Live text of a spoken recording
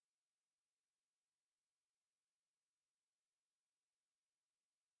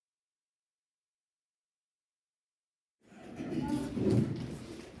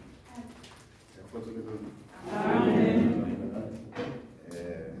today,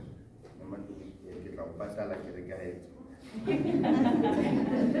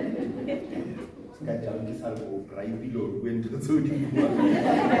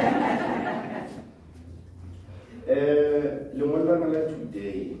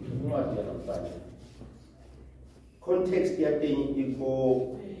 context ya teng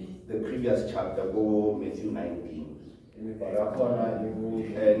equal the previous chapter, go Matthew 19. And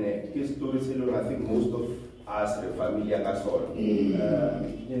historically, I think most of us are familiar with it.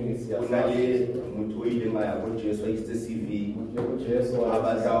 Unale muthu ile maya go Jesu is the CV.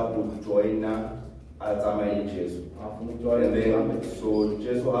 Abata go join azama Jesu. And then so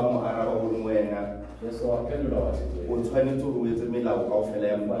Jesu amo araba go nwena. Jesu akelula wathi. O tshwanetse go etsa melao kaofela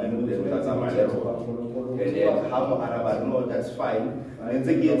ya Modimo le go azama le rona. And then hamo araba no, that's fine.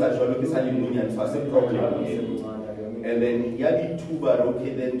 Ntse ke etsa jwalo ke sa le munyane so a problem. And then yadi tuba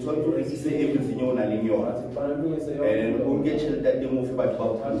okay then so to receive everything you na le yona. And we get children that they move back to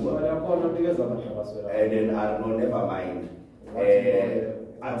and then I don't never mind.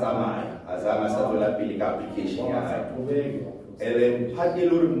 Azama satola pili application ya. And then party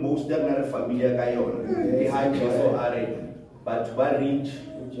lord most of na familia kayon. They had so are but ba reach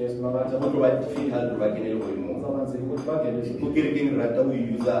what difficult ba kenele go mo. Go kere ke rata go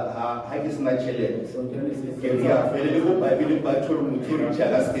use ha ke sna challenge. Ke ya fele go Bible ba tsholo motho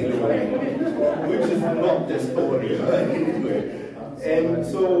tshala skele which is not the story. And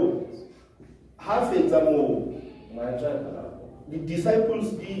so half it more the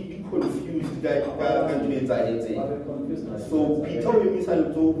disciples be confused that so Peter will miss a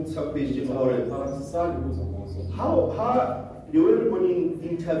little question how they were recording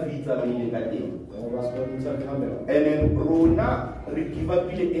interviews and then Rona give up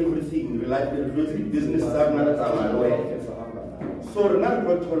everything related to business so Rona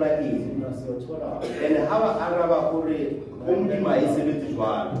got told and how Araba Umdima is a bit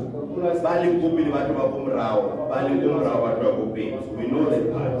we know that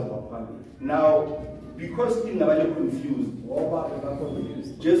part. Now, because in the confused,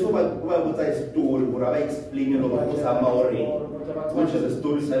 just what I story, what I explain which is a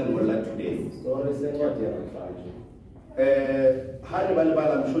story selling we like today. I'm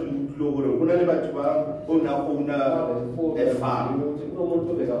sure you know a farm.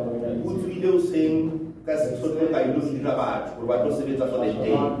 Who's video saying kasi soto ka ilusi rabat kurba to sebetsa for the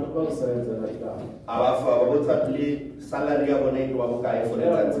day abafa babotsa pli salary ya bona e wa bokae for the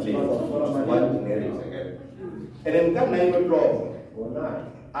letsatsi one dinner and then ka 9 o'clock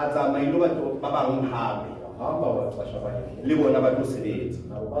atsa mailo batho ba bang hape le bona ba to sebetsa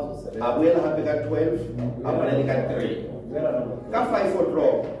a boela hape ka 12 a boela le ka 3 ka 5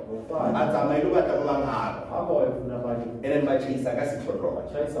 o'clock atsa mailo batho ba bang hape and then ba chisa ka 6 o'clock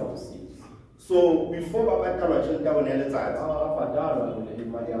so before babatala tshenta bona le tsatsi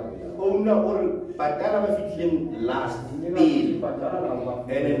ona or patala ba fitleng last day and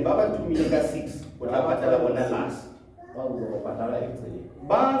then baba tumile ka 6 bona patala bona last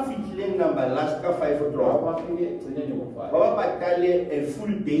ba fitleng number last ka 5 o'clock baba patale a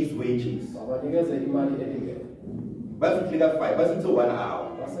full day's wages ba fitleng ka 5 ba sitse 1 hour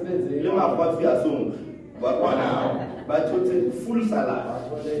le mabwa fi asong ba 1 hour ba tshotse full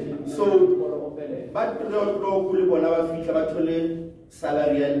salary so but no kule bona ba fitla ba thole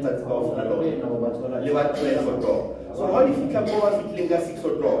salary ya letsatsi ka ofela le ba 12 o'clock so how if fitla go ba fitleng ka 6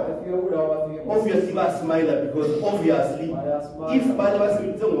 o'clock obviously ba smile because obviously if ba le ba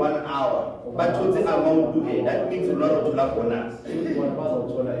sebetsa 1 hour ba thotse amount to pay that means not to la bonus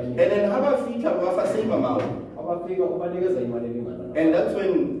and then how ba fitla ba fa save amount and that's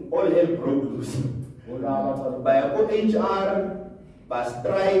when all hell broke loose by a HR ba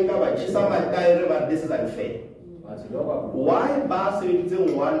strike ba chisa matire ba this is unfair why ba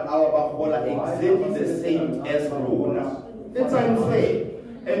sebeditseng 1 hour ba gola exactly the same as Rona it's unfair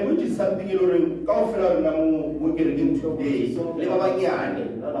and which is something you know kaofela rena mo getting today le ba banyane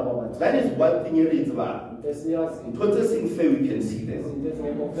that is one thing you read ba ntotse sing fair we can see this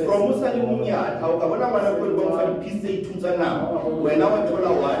from usale munyana how ka bona bana go ba fa piece e thusa na wena wa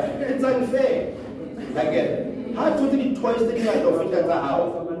thola what it's unfair again how to the twice the kind of it at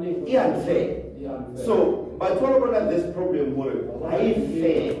how unfair so but what about this problem word I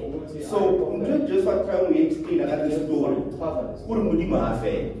fair so just what time we explain that the story put Modimo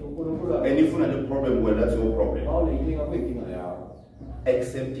fair and if you have a problem well that's your problem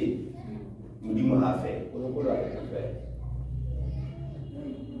accept it Modimo fair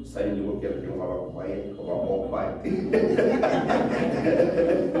suddenly you get to have a quiet or more quiet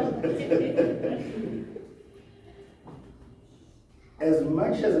as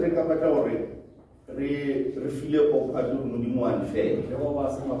much as Rekabata already, re file awkward gore modimo wa unfair.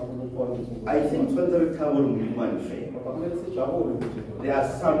 I think tshwanetse re tla gore modimo wa unfair. There are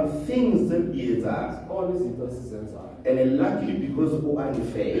some things that he is and luckily because of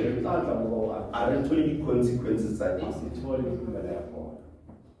unfair, are actually the consequences that is.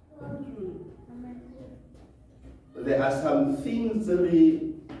 There are some things that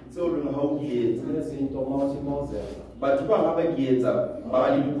we don't know how he is. But people have the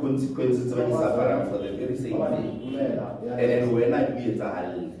consequences when you suffer for the very same thing. And then when I get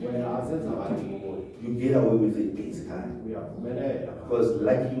you get away with it basically. Because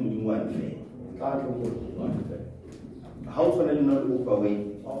like you want fair. How can I not overweight?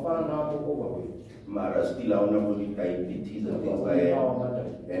 Mara still out of diabetes and things like that.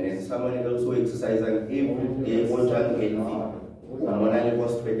 And then someone also exercising every day, watching healthy.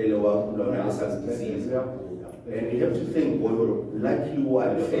 Disease. And you have to think, well, like you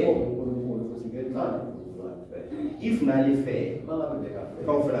are fair. If not fair,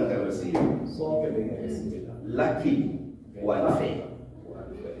 confident I will see lucky one fair.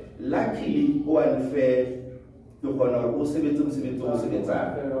 Luckily, one fair. Most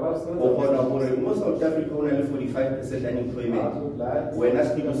of Africa only 45% unemployment. When I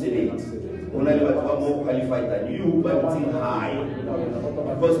speak to Senate, only more qualified than you, but it's high.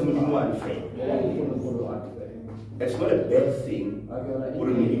 Because we unfair. It's not a bad thing for a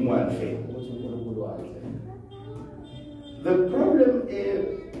unfair. The problem is,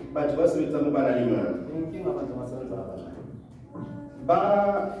 but what's with some banana?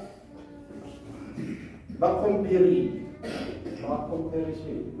 But comparing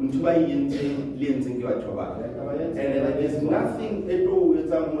and there's nothing at all with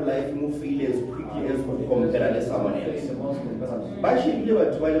some life move feel as quickly as compared to someone else. But she never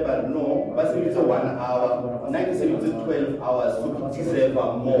 12 but no, but it's a 1 hour, 97 to 12 hours to deserve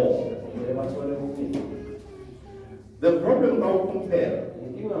more. The problem now compare.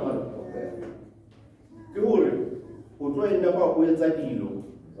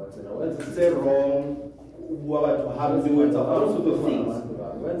 Say wrong. Who are to have the words of all sorts of things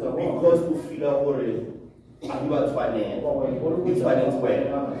because to feel our worry and you are it's well.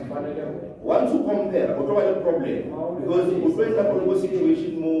 Once you compare, what about the problem? Because we end up in a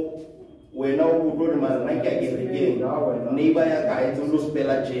situation more where now we go to Manaka again, neighbor guides on those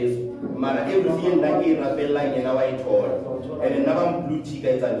spell chase, man, everything like a rappel line in our tour, and another blue chica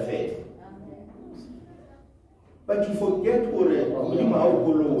is unfair. But you forget what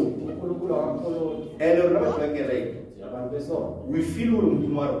and we feel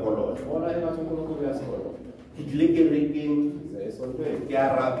more color. It's like a rigging,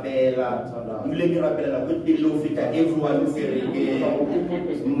 Garabella, you let me rappel a good deal of it, everyone is getting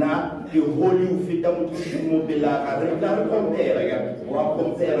now the whole you fit up to Mobila,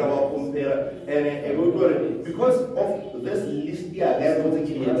 compare, and because of this list here, there was a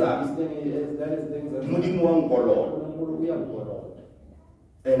creator.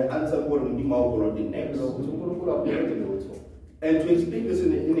 And answer for the next. And to explain this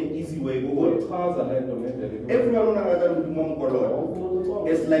in an easy way, everyone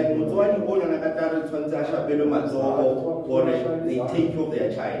it's like or they take care of their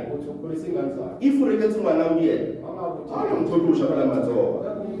child. If we get to one here, I'm told to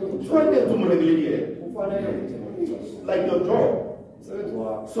try to like your job.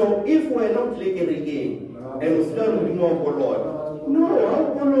 So if we're not clicking again and we start with more Lord, no,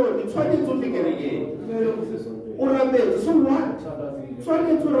 Lord, it's trying to take it again. Or rebel, so what?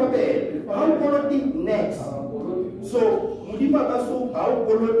 Trying to rebel. How politics next? So how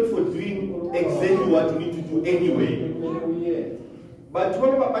politics for doing exactly what you need to do anyway. But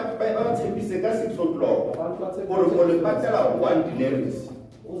what about 6 o'clock? For the battle of 1 denarius.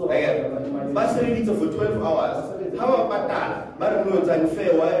 But for 12 hours. How about that? But no, it's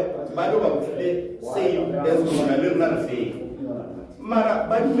unfair. Why? But say there's going to learn unfair. Mara,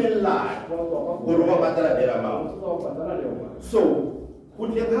 but you may lie. So,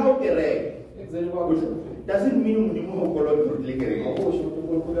 would you how correct? Doesn't mean you move color to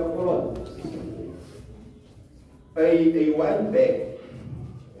a while back,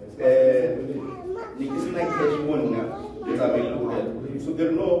 it's like cash money. So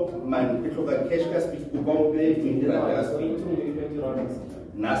there's no man, it's like a cash cash to bomb pay to interact.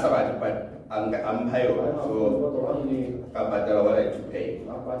 Nasa, but I'm high, so I'm better to pay.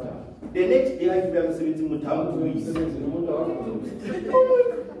 The next day, I give them 70 Mutam weeks.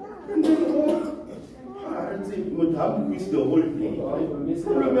 Mutam weeks the whole thing.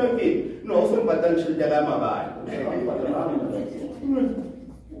 Remember, no, some potential dilemma. I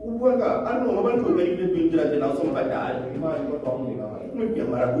don't know, I'm going to get into the house of my dad. Maybe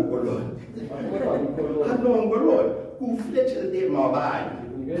I'm a good Lord. I'm no Lord. Who fletched the mobile.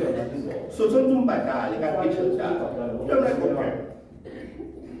 So don't battle, I get you that. Don't like okay.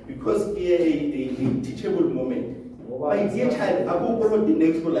 Because a teachable moment. My dear child, I will follow the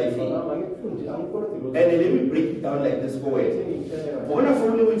next life. And let me break it down like this for it. One of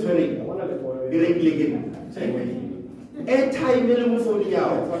them will turn it. Irregular. Airtime will phone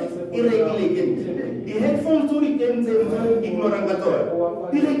out. Irregular. The headphones to the games and ignorant at all.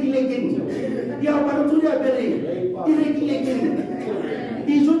 Irregular. The aparatus to their belly. Irregular.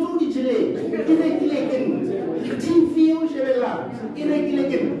 The Joto Chile. Irregular. TV Shevela. Irregular.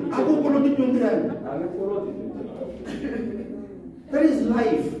 I will follow the children. That is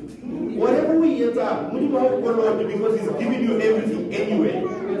life. Whatever we get up, we don't God because He's giving you everything anyway.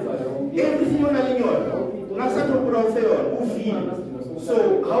 Everything on a union. So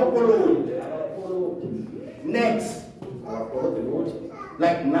how follow? Next.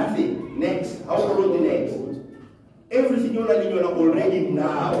 Like nothing. Next. How follow the next? Everything on a union already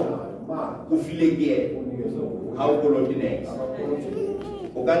now. Who feel again? How follow the next?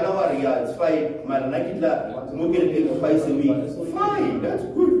 Ogana waria, it's fine. Man, nakitla, mugel take twice a week. Fine, that's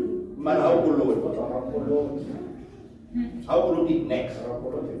good. Man, how follow? How follow it next?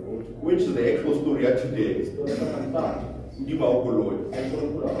 Which is the actual story of today. Give how follow.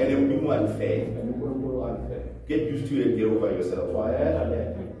 And then be more unfair. Get used to it and get over yourself.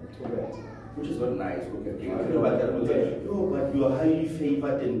 Which is not nice. Okay. No, but you are highly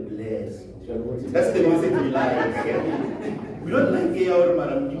favored and blessed. That's the message we like. We don't like gay out,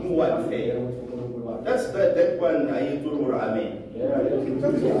 madam. Give me one fair. That's that one. I told her, amen.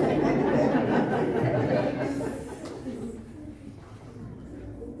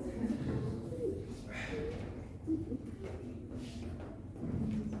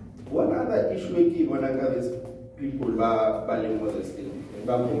 One other issue we keep on is people buying Moses thing.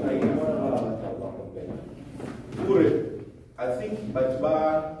 I think but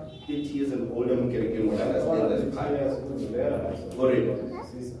 30 years and older can understand this part.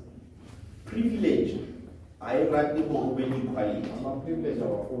 Privilege. I write the book with equality.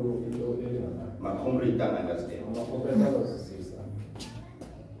 My comrade don't understand.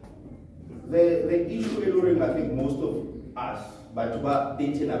 The issue I think most of us, but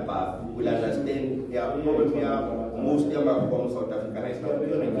 18 above, will understand their problem here. Most of them from South Africa is not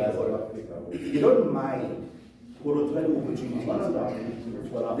doing. They don't mind for the opportunities.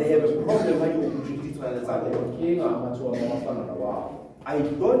 They have a problem when the opportunities to understand. I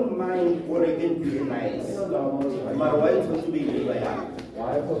don't mind what again being nice. My wife wants to be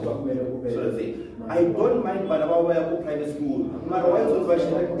I don't mind but about private school. My wife wants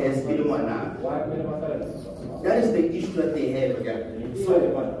to be that is the issue that they have again. So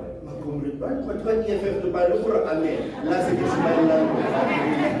but what EFF to buy over amen. Last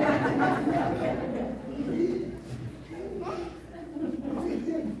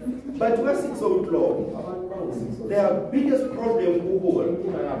but what's it so low? Their biggest problem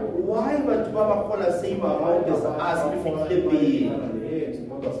why but Baba call the same amount as us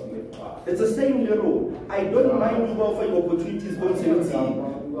it's the same level. I don't mind you offering opportunities going to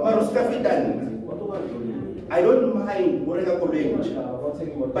I don't mind what I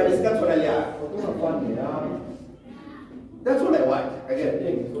but it's got that's what I want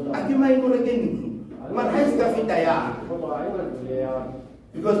again. I can mind what again. My high stuff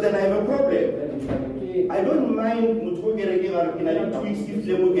because then I have a problem. I don't mind Mutu getting out in 2 weeks if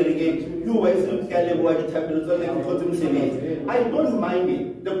they will get again. You always look at the tablet. I don't mind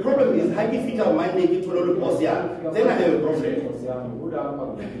it. The problem is how you figure mind it to then I have a problem.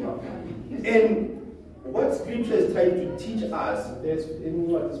 And what scripture is trying to teach us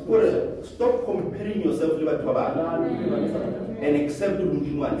stop comparing yourself with Baba and accept the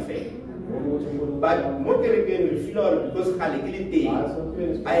Mudimu faith. But more again will feel because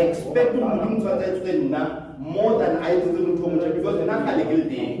I expect to more than I do because not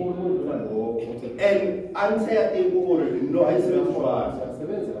and answer a no I say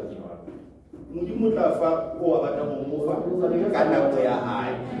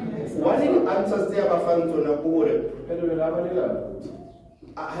one of the answers there are found on a board.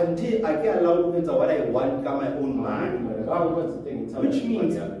 Until I get allowed to what I want, come my own mind. Which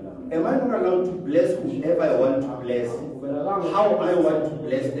means, am I not allowed to bless whoever I want to bless? How I want to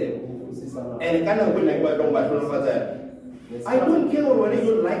bless them? And kind of like what I don't care whether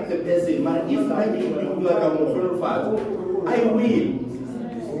you like the person, man. If I think you are I will.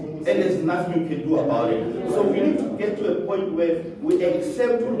 And there's nothing you can do about it. So we need to get to a point where we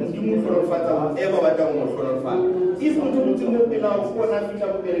accept whatever if we do not allow for Africa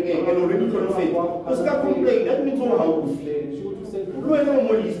and already complain, that means how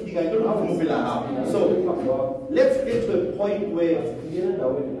So let's get to a point where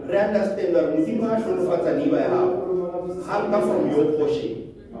we understand that from your portion.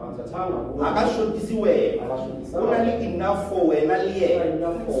 Enough for when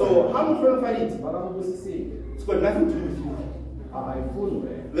so how much you find it? It's got nothing to do with you.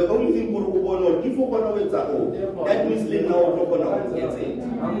 The only thing if you that means now get it.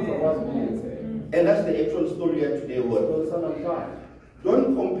 And that's the actual story of today.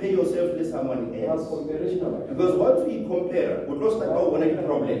 Don't compare yourself with someone else. Because what we compare, we don't start out one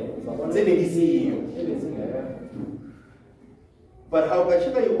problem. But how can you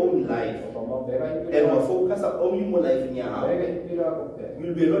check your own life and focus on only more life in your house?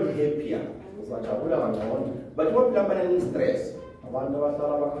 You'll be a lot happier. But what people is stress? But what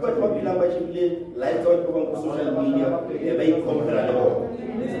people life on social media, they compare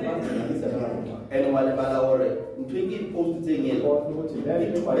and while they post their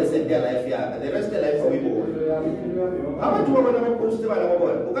life, the rest of their life we go. How much you want to post because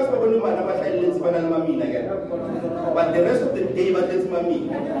but the rest of the day, but it's mommy.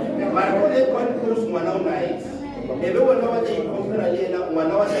 But one post one out nice. Everyone knows they compare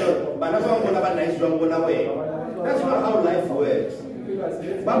one hour, but nice that's not how life works.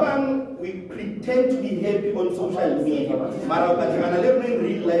 Baba, we pretend to be happy on social media, but in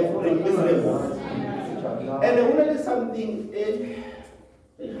real life, we're miserable. And I want to say something.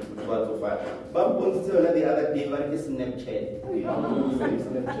 Bob wants to tell the other day about Snapchat.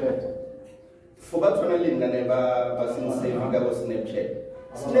 Forgot to never was in saving about Snapchat.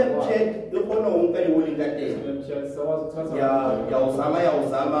 Snapchat, you want to open that day. Yeah, Osama,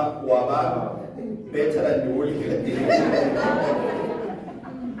 Waba, better than the holding that day.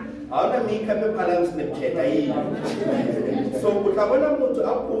 How do we come up with Snapchat? So, what I want to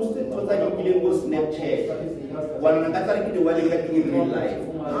post it was that you can Snapchat. One another in real life.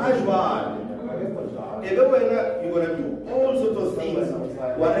 Everywhere you're going to do all sorts of things.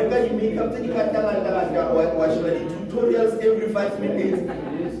 Whatever you make up to the watch tutorials every 5 minutes.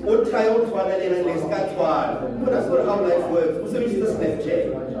 Or try out one and let's cut one. But that's not how life works. So it's the Snapchat.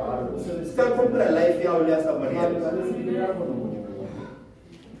 Start compare life here or someone else.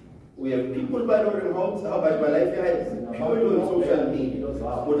 We have people by the how much my life is purely on social media.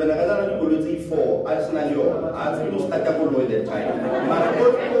 But then another quality for Arsenal, as you start to follow that time.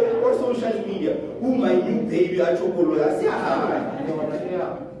 Or social media, who my new baby are chocolate.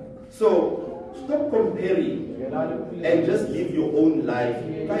 So stop comparing and just live your own life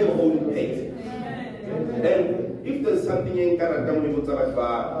by your own pace. And if there's something in character,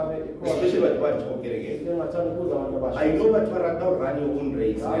 especially what you again. I know what you are not run your own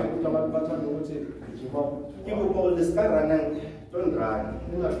race. People call this car running, don't run.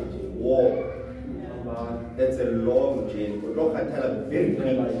 Walk. That's a long journey. Look at very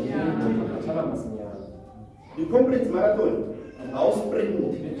big. You complete marathon. I'll sprint.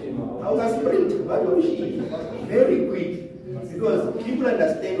 But very quick. Because people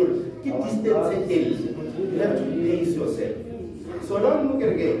understand keep distance and you have to pace yourself. So don't look at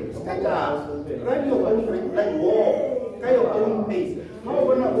it again. Stand up. Run your own like walk. Kind your own pace. How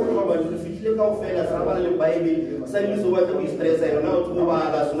about you if you look how fellas have the Bible, send you so what we stress I don't know to go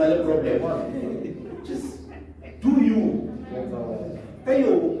that's not a problem. Just do you. Kind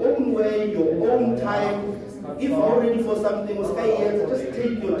your own way, your own time. If you're ready for something, just take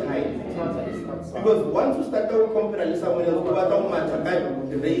your time. Because once you start to compare someone else,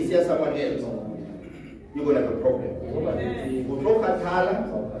 you raise someone else, you're going to have a problem.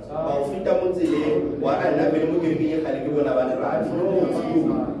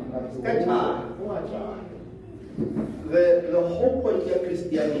 The whole point of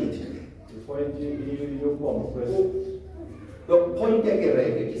Christianity, the point of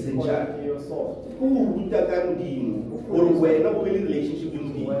is in charge. Who would have come or where no relationship with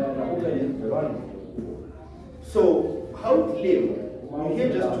me? So, how to live? We're here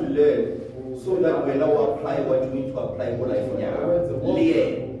just to learn so that we now apply what you need to apply for life.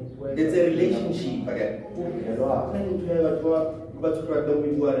 It's a relationship again. So, how do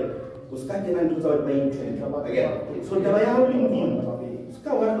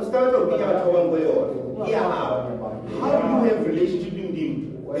you have relationship with him?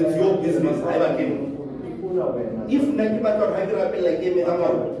 It's your business. If Nakimator Hyderabad like him,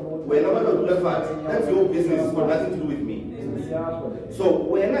 whenever do the facts, that's your business. It's got nothing to do with me. So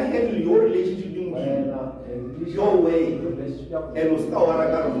when I handle your relationship with him, your way, and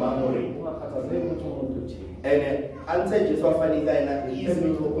and answer just for funny guy easy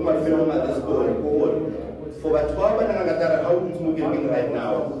to my film at the store. For what how do you moving right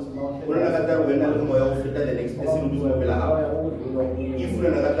now? When I the next person who's mobile.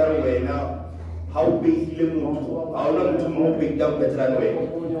 how behile motho ha ona motho mo beitang better than wena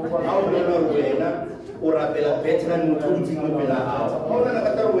ha ona na wena o rapela better than motho o tsimo pela hao ha ona na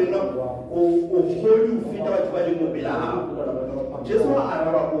ka wena o holi o fita batho ba le mo pela hao. Just what I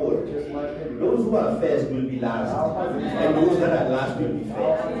all. Those who are first will be last, and those that are last will be first.